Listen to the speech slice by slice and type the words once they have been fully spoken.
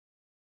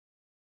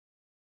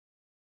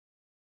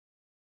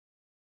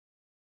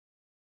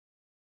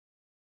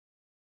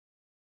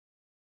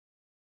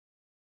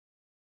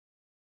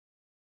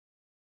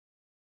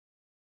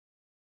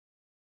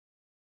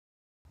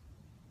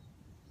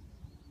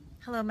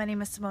Hello, my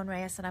name is Simone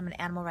Reyes and I'm an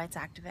animal rights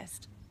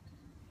activist.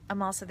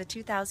 I'm also the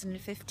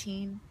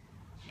 2015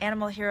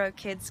 Animal Hero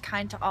Kids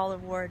Kind to All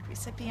Award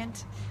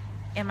recipient,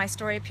 and my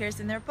story appears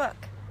in their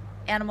book,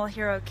 Animal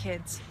Hero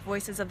Kids,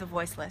 Voices of the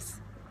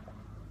Voiceless.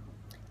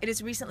 It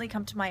has recently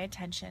come to my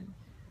attention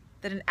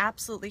that an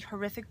absolutely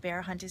horrific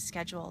bear hunt is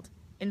scheduled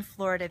in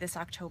Florida this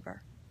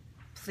October.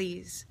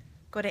 Please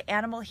go to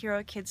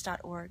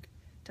animalherokids.org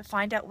to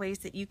find out ways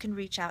that you can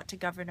reach out to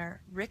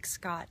Governor Rick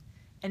Scott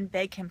and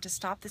beg him to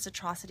stop this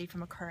atrocity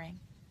from occurring.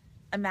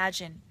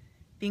 Imagine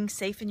being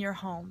safe in your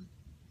home,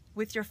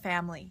 with your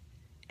family,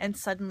 and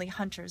suddenly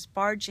hunters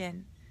barge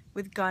in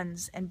with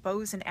guns and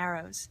bows and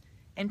arrows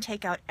and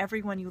take out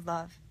everyone you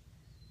love.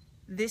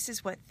 This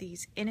is what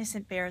these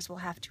innocent bears will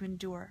have to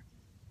endure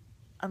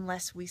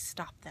unless we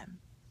stop them.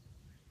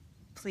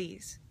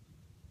 Please,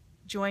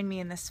 join me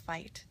in this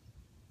fight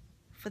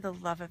for the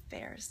love of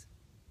bears.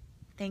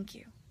 Thank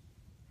you.